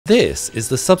This is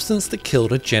the substance that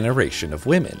killed a generation of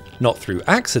women, not through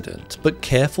accident, but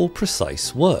careful,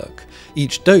 precise work.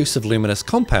 Each dose of luminous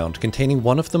compound containing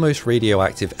one of the most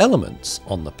radioactive elements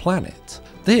on the planet.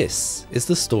 This is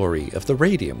the story of the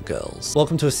Radium Girls.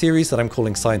 Welcome to a series that I'm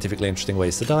calling Scientifically Interesting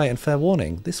Ways to Die, and fair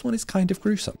warning, this one is kind of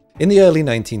gruesome. In the early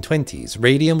 1920s,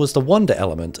 radium was the wonder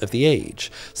element of the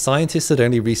age. Scientists had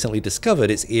only recently discovered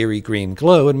its eerie green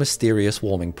glow and mysterious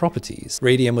warming properties.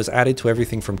 Radium was added to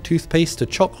everything from toothpaste to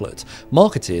chocolate,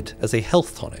 marketed as a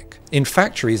health tonic. In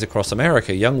factories across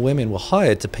America, young women were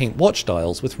hired to paint watch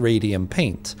dials with radium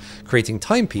paint, creating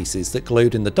timepieces that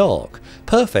glowed in the dark,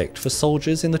 perfect for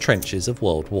soldiers in the trenches of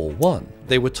World War I.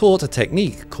 They were taught a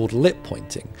technique called lip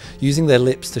pointing, using their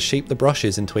lips to shape the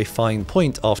brushes into a fine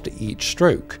point after each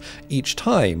stroke, each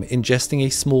time ingesting a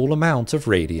small amount of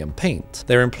radium paint.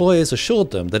 Their employers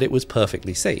assured them that it was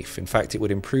perfectly safe, in fact it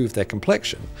would improve their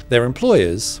complexion. Their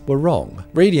employers were wrong.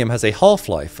 Radium has a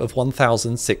half-life of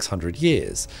 1,600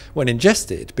 years. When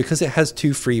ingested, because it has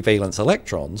two free valence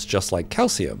electrons, just like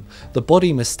calcium, the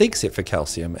body mistakes it for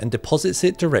calcium and deposits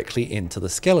it directly into the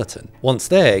skeleton. Once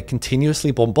there, it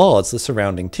continuously bombards the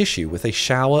surrounding tissue with a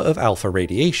shower of alpha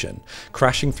radiation,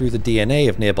 crashing through the DNA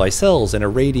of nearby cells and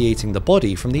irradiating the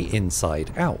body from the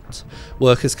inside out.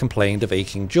 Workers complained of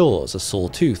aching jaws, a sore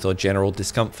tooth, or general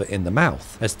discomfort in the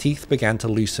mouth, as teeth began to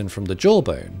loosen from the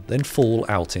jawbone, then fall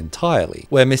out entirely.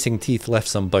 Where missing teeth left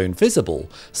some bone visible,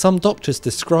 some doctors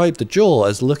described the jaw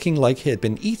as looking like it had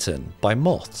been eaten by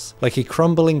moths, like a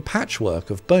crumbling patchwork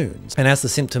of bones. And as the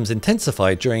symptoms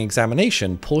intensified during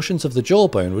examination, portions of the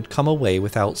jawbone would come away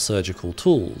without surgical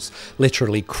tools,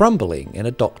 literally crumbling in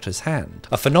a doctor's hand,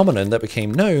 a phenomenon that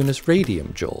became known as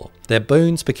Radium Jaw. Their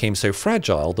bones became so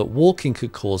fragile that walking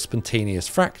could cause spontaneous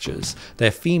fractures,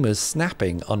 their femurs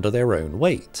snapping under their own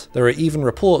weight. There are even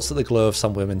reports that the glow of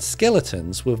some women's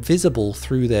skeletons were visible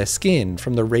through their skin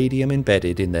from the radium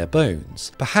embedded in their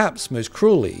bones. Perhaps most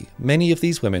cruelly, many of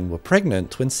these women were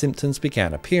pregnant when symptoms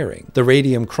began appearing, the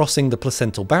radium crossing the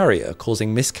placental barrier,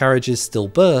 causing miscarriages,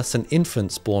 stillbirths, and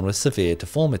infants born with severe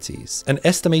deformities. An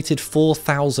estimated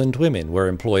 4,000 women were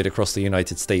employed across the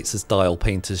United States as dial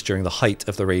painters during the height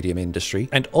of the radium industry,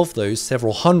 and of those,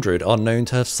 several hundred are known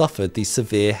to have suffered these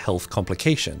severe health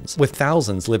complications, with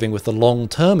thousands living with the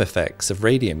long-term effects of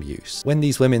radium use. When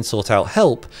these women sought out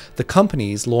help, the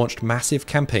companies launched massive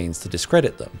campaigns to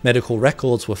discredit them. Medical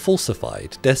records were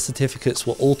falsified, death certificates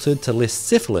were altered to list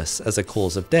syphilis as a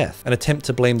cause of death, an attempt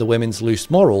to blame the women's loose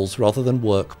morals rather than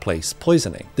workplace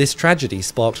poisoning. This tragedy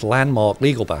sparked landmark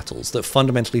legal battles that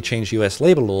fundamentally changed US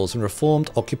labor laws and reformed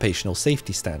occupational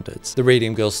safety standards. The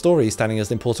Radium Girls story standing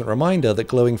as an important reminder that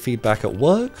glowing feedback at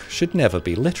work should never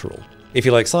be literal. If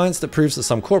you like science that proves that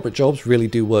some corporate jobs really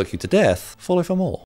do work you to death, follow for more.